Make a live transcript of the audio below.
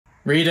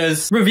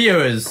Readers,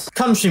 reviewers,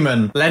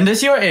 countrymen, lend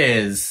us your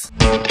ears.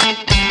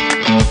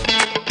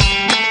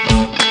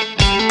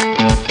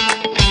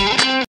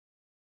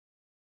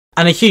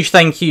 And a huge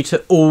thank you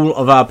to all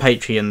of our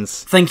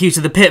Patreons. Thank you to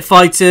the Pit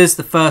Fighters,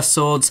 the First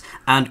Swords,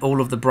 and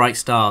all of the Bright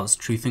Stars,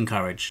 Truth and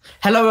Courage.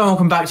 Hello and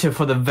welcome back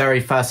for the very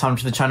first time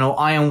to the channel.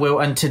 I am Will,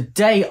 and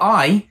today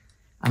I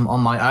am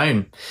on my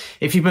own.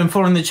 If you've been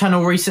following the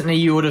channel recently,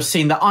 you would have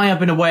seen that I have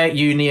been away at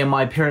uni and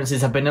my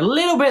appearances have been a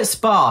little bit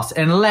sparse,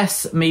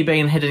 unless me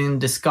being hidden in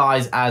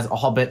disguise as a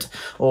hobbit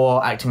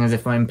or acting as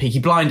if I'm in Peaky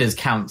Blinders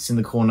counts in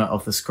the corner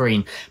of the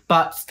screen.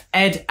 But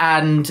Ed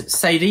and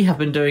Sadie have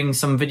been doing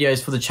some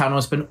videos for the channel.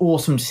 It's been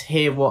awesome to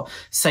hear what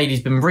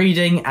Sadie's been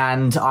reading,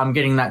 and I'm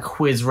getting that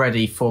quiz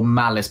ready for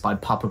Malice by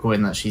Papa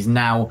Gwyn that she's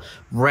now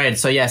read.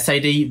 So yeah,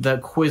 Sadie, the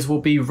quiz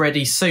will be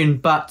ready soon.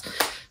 But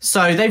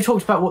so they've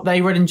talked about what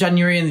they read in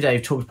January, and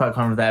they've talked about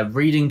kind of their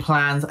reading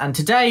plans. And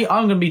today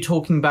I'm going to be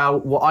talking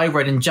about what I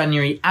read in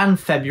January and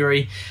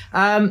February.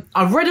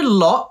 I've read a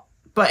lot,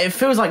 but it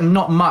feels like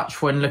not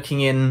much when looking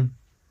in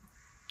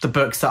the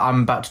books that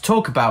I'm about to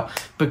talk about,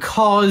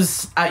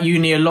 because at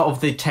uni a lot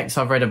of the texts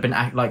I've read have been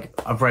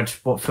I've read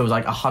what feels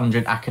like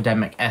 100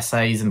 academic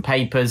essays and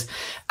papers,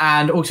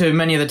 and also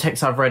many of the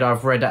texts I've read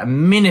at a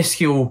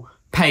minuscule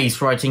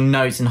pace, writing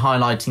notes and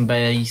highlighting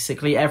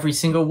basically every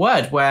single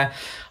word, where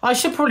I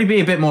should probably be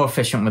a bit more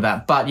efficient with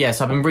that. But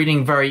yes, I've been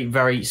reading very,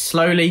 very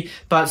slowly.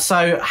 But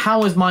so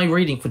how has my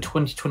reading for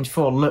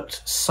 2024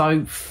 looked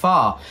so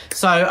far?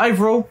 So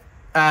overall,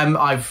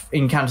 I've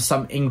encountered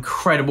some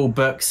incredible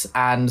books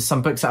and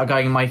some books that are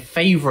going in my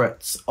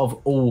favourites of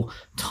all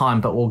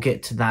time, but we'll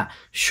get to that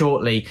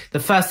shortly. The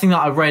first thing that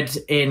I read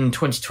in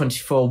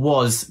 2024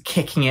 was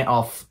Kicking It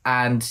Off,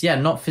 and yeah,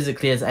 not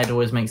physically as Ed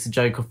always makes a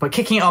joke of, but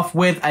kicking it off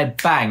with a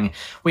bang.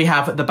 We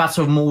have The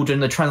Battle of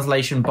Morden, the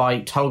translation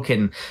by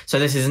Tolkien. So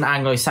this is an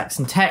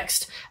Anglo-Saxon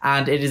text,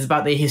 and it is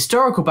about the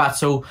historical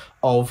battle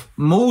of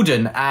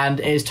Morden, and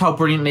it is told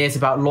brilliantly. It's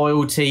about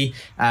loyalty,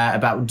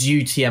 about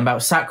duty, and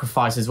about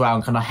sacrifice as well,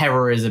 and kind of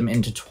heroism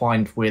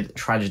intertwined with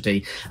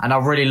tragedy. And I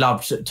really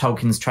loved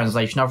Tolkien's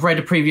translation. I've read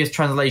a previous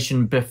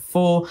translation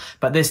before,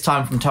 but this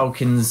time from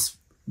Tolkien's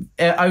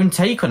own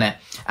take on it.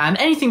 And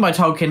anything by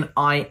Tolkien,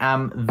 I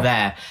am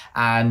there.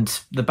 And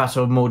The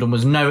Battle of Morden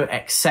was no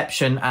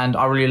exception, and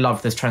I really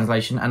love this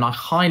translation, and I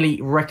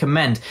highly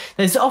recommend.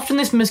 There's often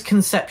this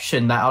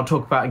misconception that I'll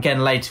talk about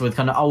again later with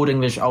kind of Old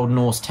English, Old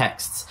Norse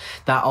texts,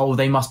 that, oh,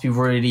 they must be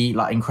really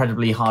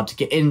incredibly hard to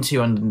get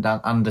into and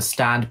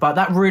understand, but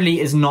that really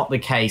is not the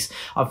case.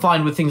 I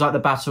find with things like The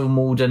Battle of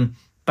Morden,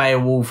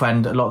 Beowulf,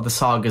 and a lot of the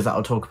sagas that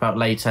I'll talk about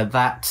later,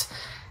 that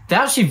they're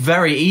actually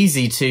very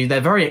easy to,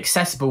 they're very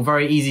accessible,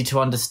 very easy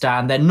to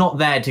understand. They're not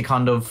there to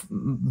kind of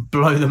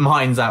blow the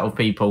minds out of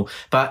people,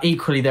 but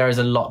equally there is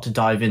a lot to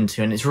dive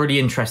into, and it's really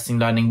interesting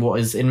learning what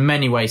is in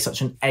many ways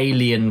such an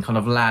alien kind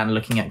of land,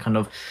 looking at kind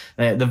of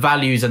the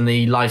values and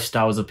the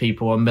lifestyles of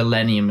people a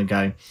millennium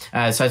ago.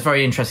 So it's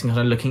very interesting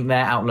kind of looking at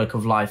their outlook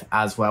of life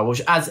as well,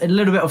 which adds a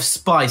little bit of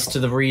spice to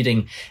the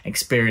reading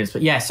experience.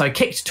 But yeah, so I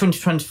kicked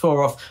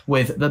 2024 off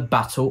with The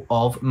Battle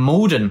of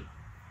Morden.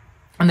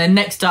 And then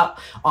next up,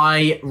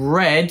 I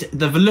read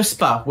The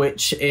Völuspá,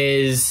 which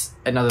is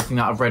another thing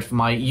that I've read for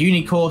my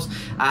uni course.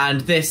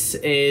 And this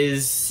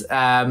is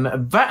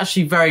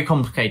actually very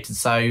complicated,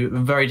 so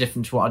very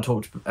different to what I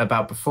talked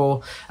about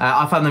before.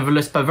 I found The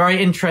Völuspá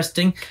very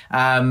interesting.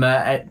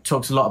 It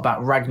talks a lot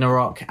about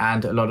Ragnarok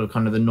and a lot of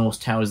kind of the Norse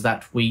tales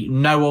that we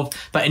know of,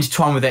 but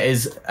intertwined with it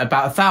is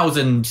about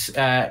 1,000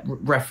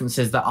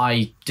 references that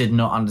I did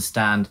not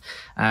understand.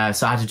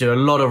 So I had to do a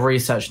lot of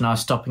research, and I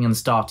was stopping and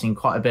starting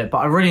quite a bit, but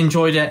I really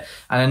enjoyed it.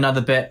 And another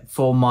bit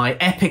for my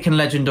Epic and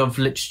Legend of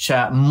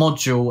Literature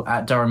module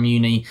at Durham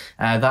Uni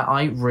that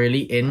I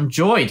really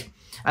enjoyed.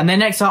 And then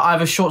next up, I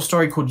have a short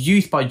story called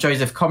Youth by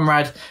Joseph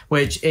Conrad,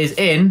 which is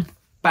in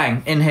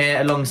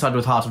here alongside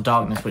with Heart of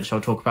Darkness, which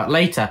I'll talk about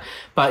later.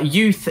 But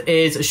Youth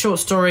is a short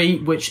story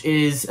which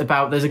is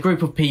about, there's a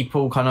group of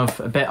people kind of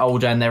a bit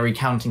older, and they're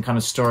recounting kind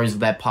of stories of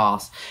their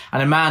past,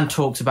 and a man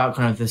talks about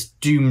kind of this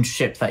doomed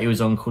ship that he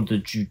was on called the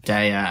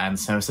Judea, and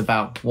so it's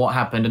about what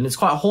happened, and it's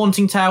quite a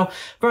haunting tale.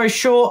 Very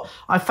short.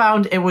 I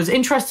found it was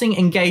interesting,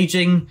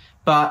 engaging,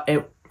 but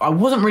I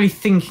wasn't really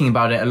thinking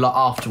about it a lot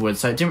afterwards,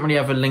 so it didn't really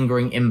have a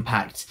lingering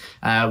impact,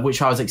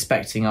 which I was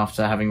expecting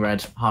after having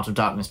read Heart of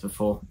Darkness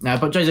before.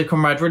 But Joseph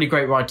Conrad, really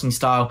great writing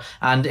style,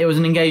 and it was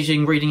an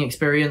engaging reading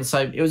experience,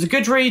 so it was a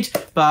good read,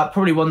 but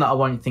probably one that I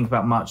won't think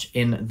about much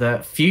in the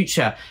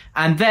future.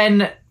 And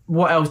then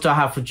what else do I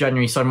have for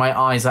January? So my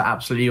eyes are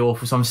absolutely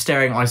awful, so I'm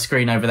staring at my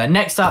screen over there.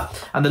 Next up,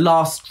 and the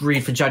last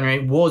read for January,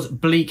 was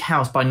Bleak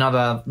House by none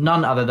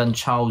other than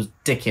Charles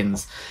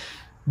Dickens.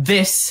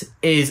 This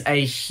is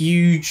a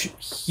huge,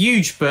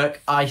 huge book.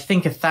 I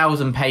think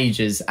 1,000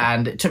 pages,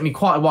 and it took me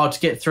quite a while to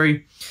get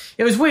through.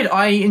 It was weird.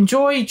 I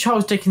enjoy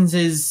Charles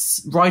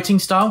Dickens's writing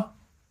style,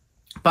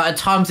 but at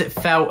times it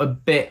felt a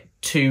bit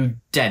too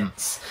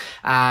dense,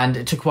 and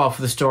it took a while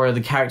for the story of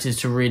the characters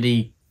to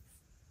really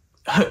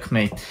hook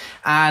me.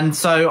 And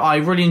so I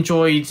really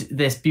enjoyed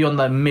this beyond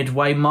the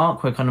midway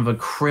mark, where kind of a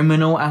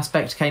criminal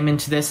aspect came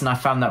into this, and I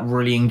found that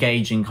really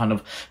engaging, kind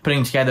of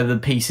putting together the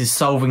pieces,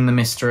 solving the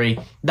mystery.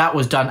 That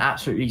was done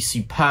absolutely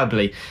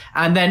superbly.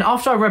 And then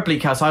after I read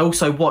Bleak House, I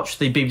also watched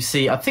the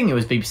BBC, I think it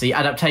was BBC,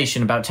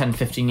 adaptation about 10,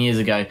 15 years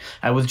ago,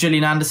 with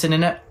Gillian Anderson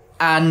in it.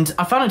 And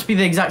I found it to be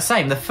the exact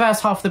same. The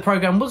first half of the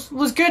programme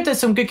was good. There's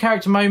some good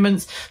character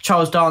moments.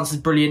 Charles Dance is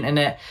brilliant in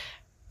it.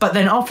 But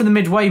then after the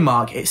midway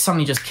mark, it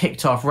suddenly just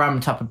kicked off,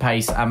 ramped up a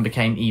pace, and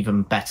became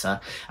even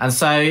better. And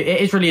so it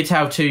is really a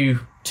tale of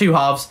two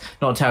halves,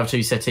 not a tale of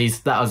two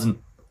cities. That was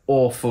an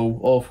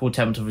awful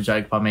attempt of a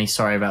joke by me.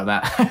 Sorry about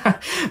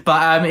that.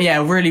 But yeah,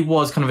 it really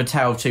was kind of a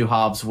tale of two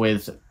halves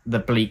with the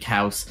Bleak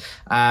House.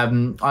 I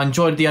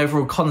enjoyed the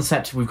overall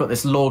concept. We've got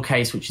this law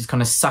case which is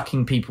kind of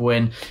sucking people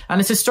in, and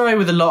it's a story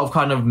with a lot of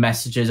kind of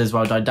messages as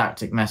well,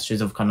 didactic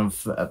messages of kind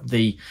of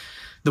the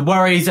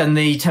worries and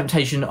the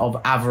temptation of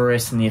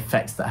avarice and the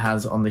effects that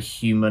has on the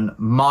human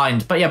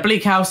mind. But yeah,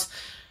 Bleak House,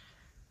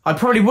 I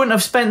probably wouldn't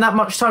have spent that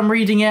much time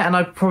reading it, and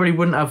I probably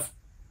wouldn't have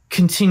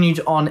continued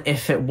on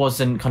if it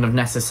wasn't kind of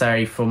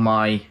necessary for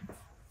my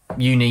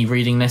uni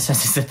reading list,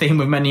 as is the theme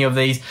with many of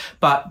these.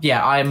 But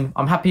yeah,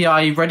 I'm happy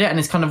I read it, and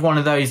it's kind of one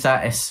of those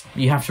that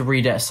you have to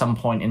read it at some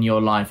point in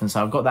your life, and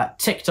so I've got that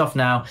ticked off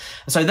now.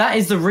 So that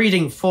is the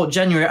reading for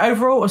January.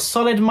 Overall, a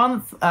solid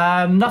month.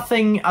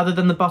 Nothing other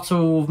than the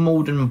Bottle of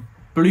Malden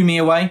blew me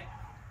away.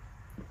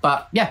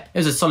 But yeah, it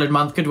was a solid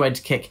month. Good way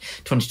to kick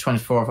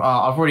 2024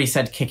 off. I've already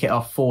said kick it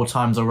off 4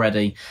 times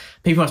already.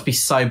 People must be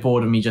so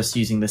bored of me just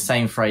using the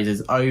same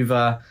phrases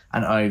over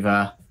and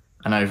over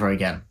and over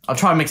again. I'll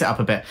try and mix it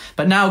up a bit.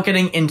 But now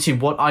getting into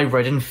what I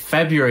read in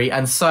February.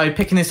 And so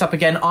picking this up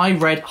again, I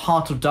read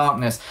Heart of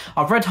Darkness.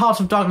 I've read Heart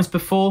of Darkness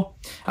before,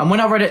 and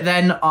when I read it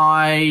then,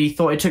 I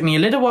thought it took me a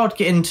little while to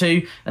get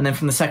into, and then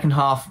from the second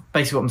half,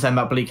 basically what I'm saying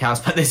about Bleak House,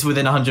 but this is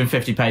within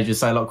 150 pages,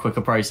 so a lot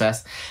quicker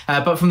process.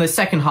 But from the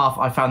second half,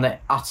 I found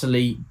that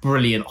utterly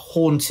brilliant,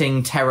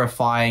 haunting,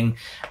 terrifying,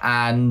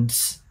 and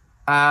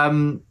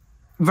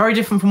very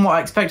different from what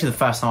I expected the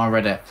first time I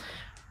read it.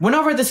 When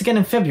I read this again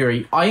in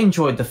February, I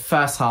enjoyed the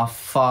first half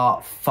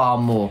far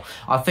more.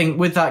 I think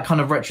with that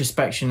kind of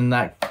retrospection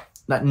and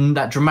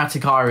that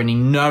dramatic irony,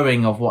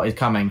 knowing of what is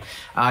coming,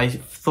 I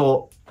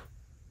thought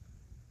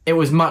it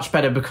was much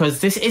better,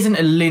 because this isn't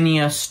a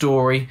linear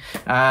story.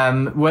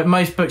 Where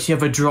most books you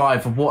have a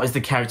drive of what is the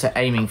character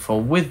aiming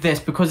for. With this,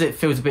 because it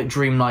feels a bit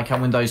dreamlike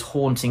and with those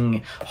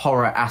haunting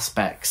horror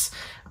aspects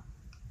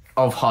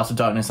of Heart of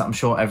Darkness that I'm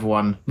sure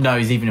everyone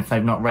knows, even if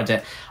they've not read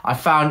it, I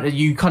found that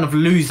you kind of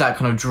lose that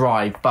kind of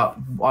drive, but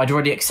I'd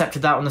already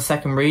accepted that on the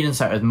second read, and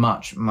so it was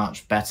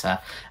much better.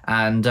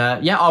 And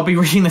yeah, I'll be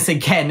reading this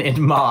again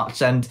in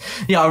March, and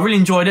yeah, I really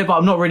enjoyed it, but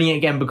I'm not reading it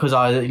again because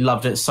I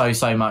loved it so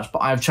much, but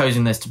I've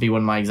chosen this to be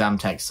one of my exam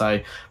texts, so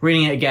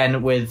reading it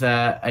again with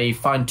a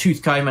fine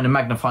tooth comb and a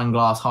magnifying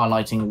glass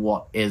highlighting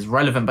what is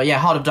relevant. But yeah,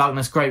 Heart of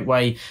Darkness, great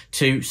way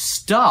to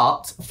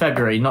start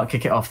February, not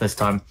kick it off this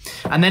time.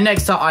 And then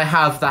next up I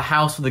have The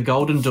House of the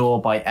Golden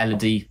Door by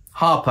Elodie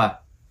Harper.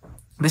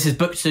 This is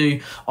book 2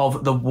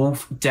 of the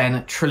Wolf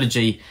Den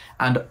trilogy,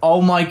 and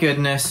oh my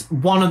goodness,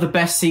 one of the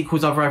best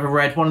sequels I've ever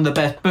read, one of the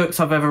best books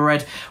I've ever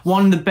read,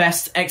 one of the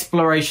best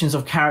explorations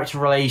of character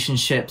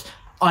relationships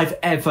I've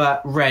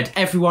ever read.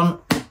 Everyone,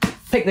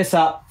 pick this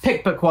up,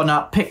 pick book 1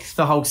 up, pick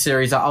the whole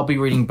series up. I'll be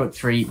reading book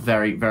 3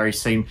 very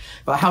soon.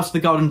 But House of the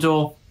Golden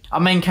Door, our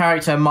main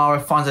character, Mara,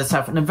 finds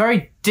herself in a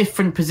very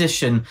different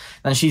position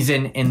than she's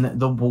in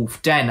the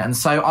Wolf Den. And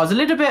so I was a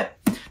little bit,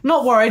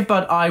 not worried,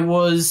 but I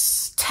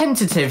was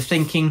tentative,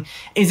 thinking,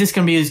 is this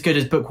going to be as good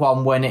as book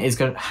 1 when it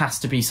has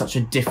to be such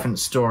a different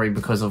story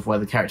because of where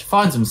the character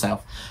finds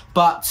himself?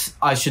 But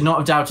I should not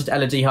have doubted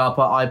Elodie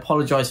Harper. I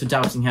apologise for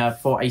doubting her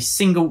for a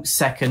single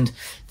second.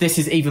 This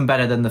is even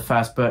better than the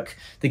first book.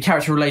 The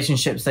character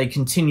relationships, they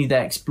continue,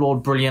 they're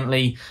explored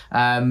brilliantly.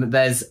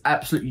 There's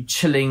absolutely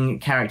chilling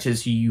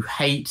characters who you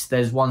hate.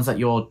 There's ones that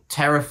you're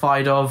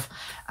terrified of.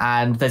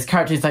 And there's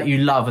characters that you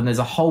love, and there's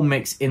a whole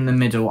mix in the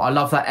middle. I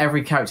love that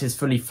every character is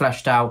fully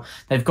fleshed out.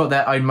 They've got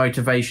their own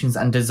motivations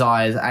and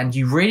desires, and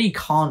you really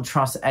can't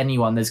trust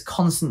anyone. There's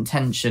constant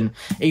tension,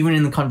 even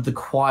in the kind of the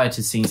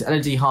quieter scenes.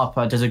 Elodie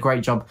Harper does a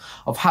great job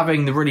of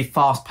having the really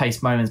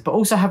fast-paced moments, but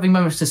also having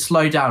moments to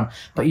slow down,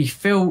 but you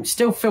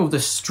still feel the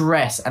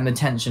stress and the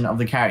tension of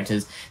the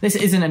characters. This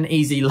isn't an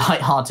easy,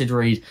 light-hearted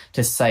read,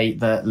 to say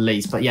the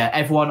least. But yeah,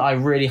 everyone, I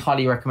really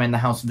highly recommend The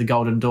House of the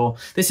Golden Door.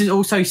 This is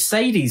also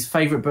Sadie's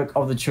favourite book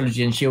of the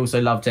trilogy, and she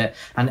also loved it,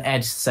 and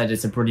Ed said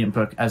it's a brilliant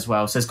book as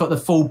well. So it's got the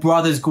full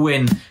Brothers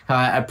Gwyn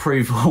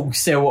approval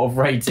seal of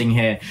rating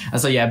here, and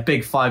so yeah,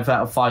 big 5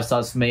 out of 5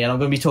 stars for me. And I'm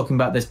going to be talking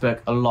about this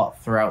book a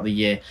lot throughout the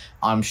year,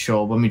 I'm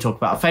sure, when we talk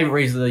about our favourite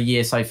reads of the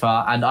year so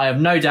far, and I have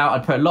no doubt,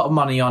 I'd put a lot of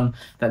money on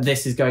that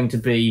this is going to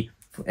be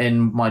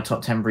in my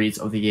top 10 reads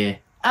of the year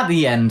at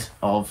the end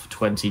of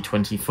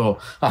 2024.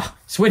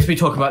 It's weird to be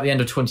talking about the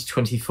end of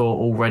 2024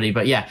 already,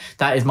 but yeah,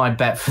 that is my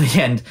bet for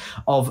the end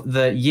of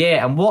the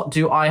year. And what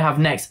do I have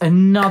next?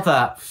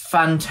 Another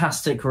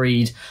fantastic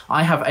read.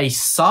 I have a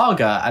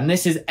saga, and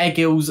this is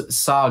Egil's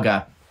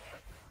Saga.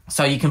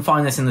 So you can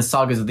find this in the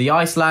Sagas of the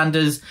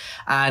Icelanders,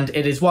 and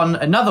it is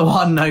another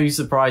one, no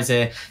surprise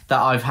here,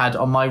 that I've had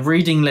on my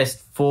reading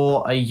list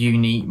for a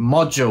uni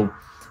module.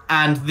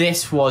 And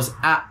this was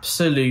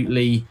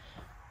absolutely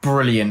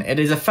brilliant. It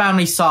is a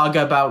family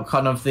saga about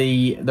kind of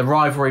the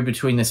rivalry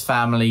between this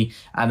family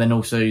and then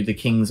also the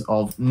kings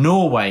of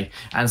Norway.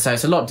 And so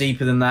it's a lot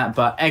deeper than that,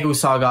 but Egil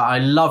Saga, I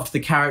loved the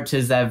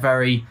characters. They're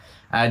very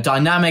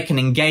dynamic and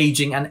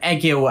engaging, and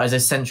Egil as a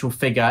central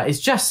figure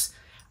is just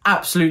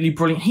absolutely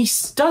brilliant. He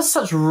does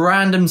such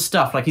random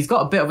stuff, like he's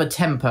got a bit of a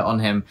temper on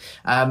him,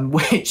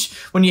 which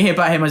when you hear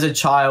about him as a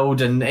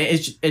child, and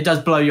it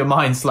does blow your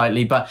mind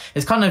slightly, but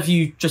it's kind of,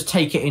 you just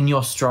take it in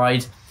your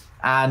stride.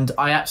 And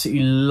I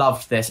absolutely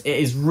loved this. It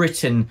is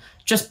written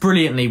just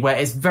brilliantly, where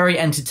it's very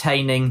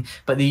entertaining,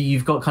 but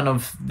you've got kind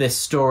of this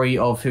story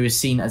of who is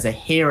seen as a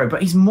hero,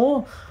 but he's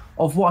more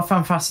of, what I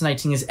found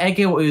fascinating is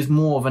Egil is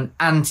more of an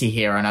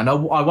anti-hero. And I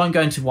know I won't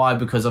go into why,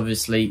 because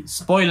obviously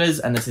spoilers,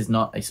 and this is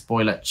not a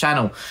spoiler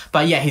channel.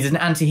 But yeah, he's an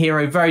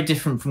anti-hero, very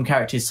different from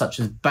characters such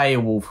as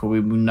Beowulf, who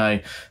we know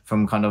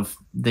from kind of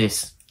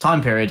this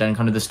time period and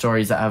kind of the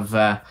stories that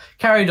have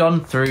carried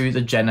on through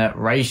the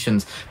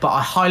generations. But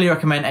I highly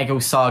recommend Egil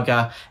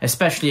Saga,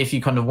 especially if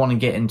you kind of want to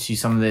get into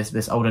some of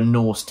this older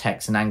Norse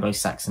text and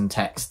Anglo-Saxon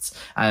texts.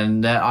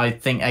 And I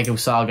think Egil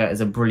Saga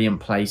is a brilliant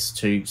place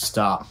to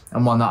start,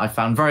 and one that I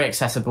found very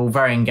accessible,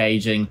 very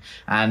engaging,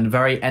 and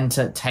very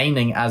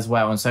entertaining as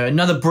well. And so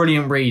another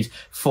brilliant read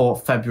for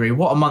February.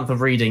 What a month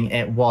of reading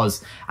it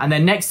was. And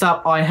then next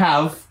up I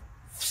have,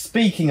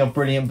 speaking of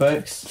brilliant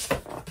books,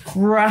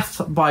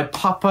 Wrath by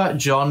Papa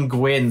John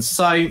Gwynne.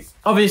 So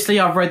obviously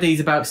I've read these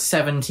about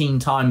 17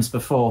 times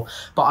before,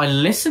 but I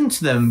listened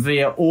to them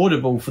via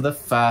Audible for the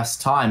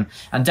first time.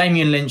 And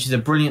Damien Lynch is a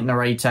brilliant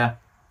narrator.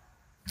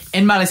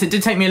 In Malice, it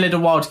did take me a little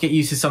while to get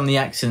used to some of the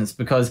accents,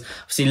 because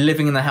obviously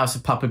living in the house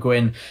of Papa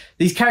Gwyn,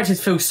 these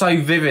characters feel so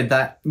vivid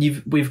that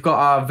we've got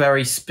our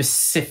very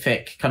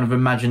specific kind of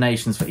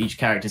imaginations for each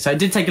character. So it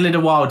did take a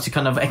little while to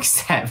kind of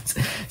accept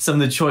some of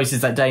the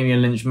choices that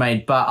Damien Lynch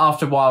made, but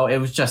after a while it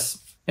was just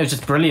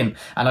brilliant.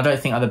 And I don't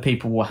think other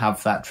people will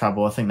have that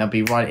trouble. I think they'll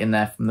be right in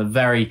there from the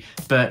very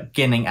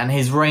beginning. And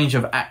his range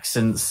of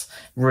accents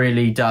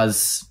really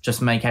does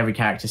just make every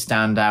character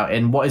stand out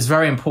in what is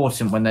very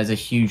important when there's a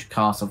huge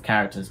cast of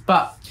characters.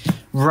 But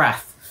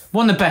Wrath,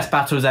 one of the best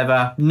battles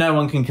ever. No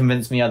one can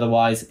convince me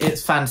otherwise.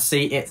 It's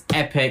fantasy, it's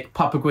epic.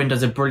 Papa Gwyn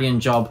does a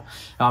brilliant job.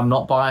 I'm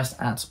not biased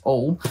at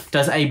all.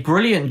 Does a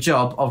brilliant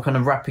job of kind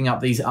of wrapping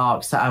up these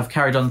arcs that have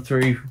carried on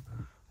through,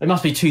 it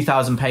must be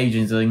 2,000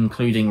 pages,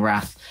 including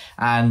Wrath.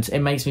 And it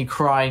makes me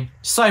cry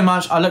so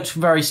much. I looked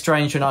very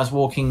strange when I was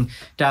walking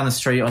down the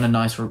street on a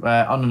nice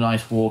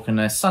walk on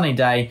a sunny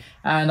day,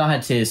 and I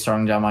had tears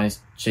strung down my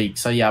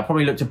cheeks. So yeah, I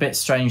probably looked a bit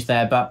strange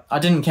there, but I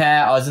didn't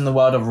care. I was in the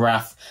world of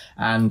Wrath,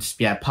 and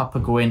yeah, Papa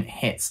Gwyn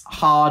hits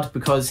hard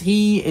because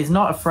he is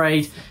not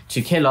afraid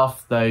to kill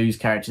off those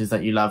characters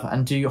that you love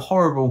and do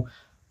horrible,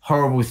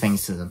 horrible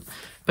things to them.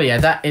 But yeah,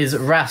 that is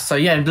Wrath. So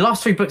yeah, the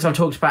last three books I've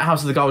talked about,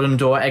 House of the Golden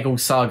Door, Egil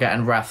Saga,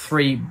 and Wrath.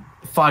 5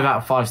 out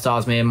of 5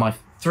 stars, me, and my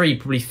 3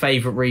 probably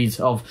favourite reads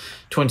of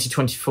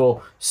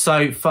 2024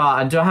 so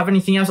far. And do I have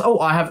anything else? Oh,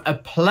 I have a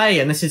play,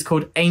 and this is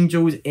called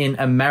Angels in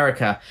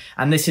America.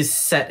 And this is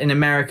set in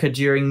America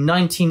during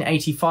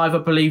 1985, I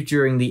believe,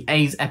 during the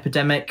AIDS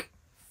epidemic.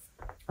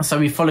 So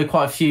we follow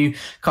quite a few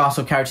cast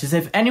of characters.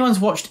 If anyone's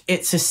watched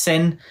It's a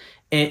Sin,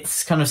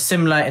 it's kind of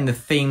similar in the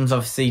themes,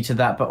 obviously, to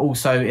that, but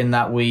also in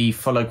that we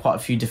follow quite a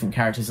few different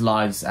characters'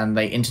 lives and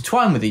they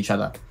intertwine with each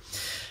other.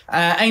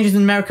 Angels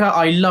in America,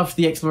 I loved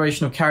the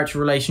exploration of character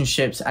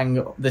relationships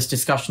and this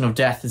discussion of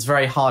death. It's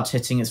very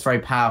hard-hitting, it's very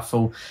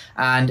powerful,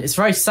 and it's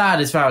very sad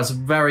as well. It's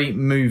very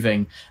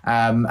moving,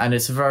 and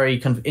it's a very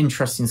kind of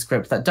interesting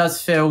script that does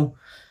feel...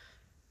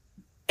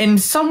 In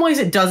some ways,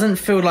 it doesn't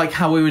feel like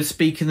how we would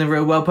speak in the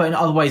real world, but in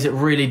other ways, it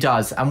really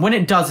does. And when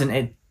it doesn't,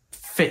 it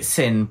fits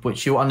in,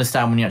 which you'll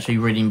understand when you're actually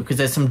reading, because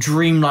there's some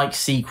dreamlike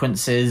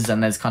sequences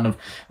and there's kind of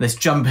this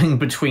jumping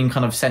between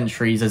kind of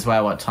centuries as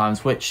well at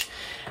times, which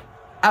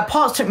at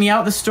parts took me out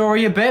of the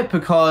story a bit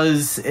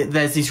because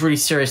there's these really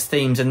serious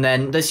themes, and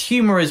then there's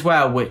humour as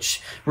well,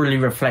 which really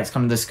reflects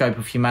kind of the scope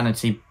of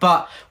humanity.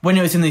 But when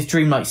it was in these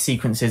dreamlike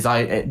sequences,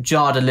 it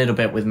jarred a little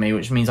bit with me,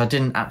 which means I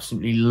didn't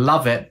absolutely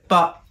love it,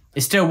 but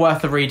it's still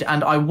worth the read.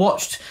 And I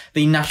watched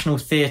the National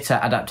Theatre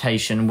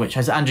adaptation, which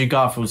has Andrew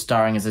Garfield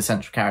starring as a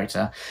central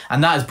character.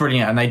 And that is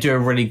brilliant. And they do a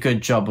really good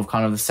job of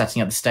kind of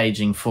setting up the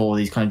staging for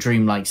these kind of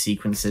dreamlike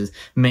sequences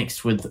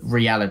mixed with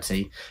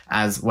reality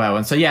as well.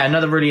 And so, yeah,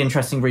 another really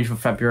interesting read for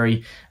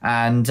February.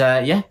 And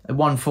yeah,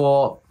 one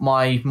for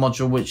my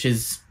module, which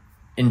is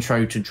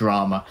Intro to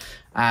Drama.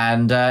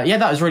 And yeah,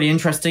 that was really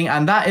interesting.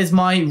 And that is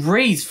my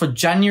reads for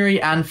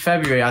January and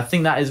February. I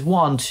think that is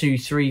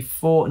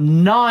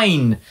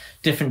 9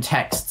 different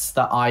texts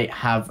that I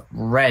have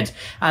read.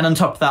 And on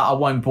top of that, I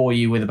won't bore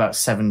you with about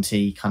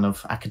 70 kind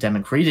of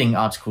academic reading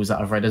articles that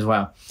I've read as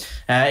well.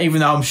 Even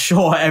though I'm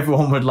sure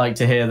everyone would like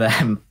to hear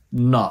them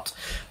not.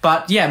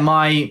 But yeah,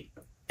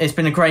 it's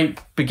been a great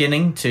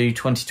beginning to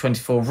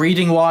 2024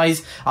 reading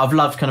wise. I've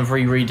loved kind of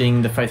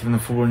rereading The Faith of the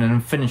Fallen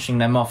and finishing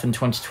them off in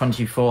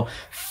 2024.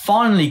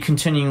 Finally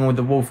continuing with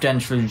the Wolf Den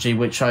trilogy,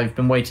 which I've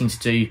been waiting to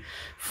do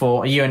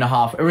for a year and a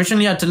half.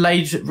 Originally, I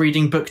delayed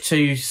reading book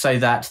 2 so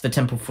that the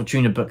Temple of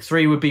Fortuna book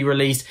 3 would be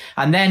released.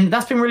 And then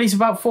that's been released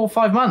about 4 or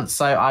 5 months.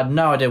 So I had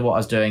no idea what I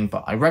was doing,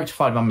 but I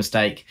rectified my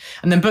mistake.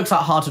 And then books like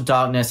Heart of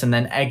Darkness and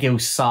then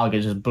Egil's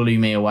Saga just blew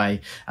me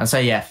away. And so,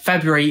 yeah,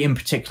 February in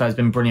particular has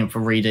been brilliant for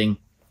reading.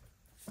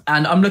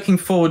 And I'm looking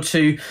forward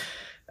to,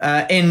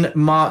 in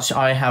March,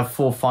 I have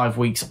 4 or 5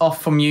 weeks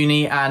off from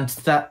uni, and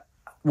that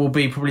will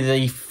be probably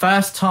the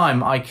first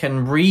time I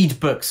can read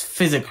books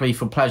physically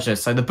for pleasure.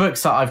 So the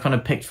books that I've kind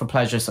of picked for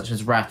pleasure, such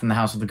as Wrath and the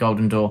House of the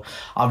Golden Door,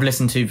 I've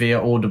listened to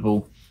via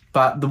Audible.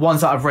 But the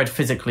ones that I've read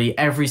physically,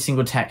 every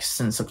single text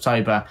since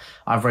October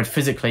I've read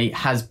physically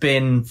has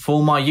been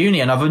for my uni.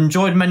 And I've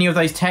enjoyed many of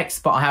those texts,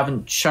 but I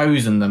haven't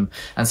chosen them.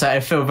 And so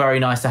it feels very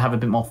nice to have a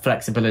bit more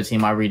flexibility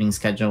in my reading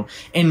schedule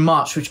in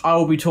March, which I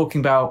will be talking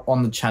about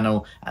on the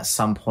channel at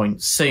some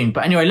point soon.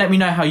 But anyway, let me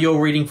know how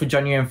your reading for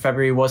January and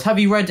February was. Have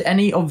you read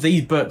any of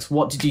these books?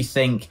 What did you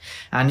think?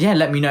 And yeah,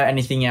 let me know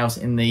anything else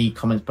in the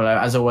comments below.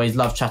 As always,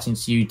 love chatting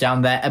to you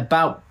down there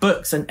about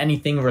books and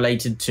anything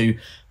related to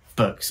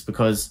books,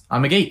 because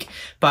I'm a geek.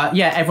 But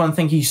yeah, everyone,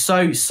 thank you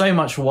so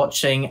much for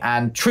watching,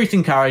 and truth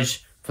and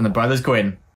courage from the Brothers Gwyn.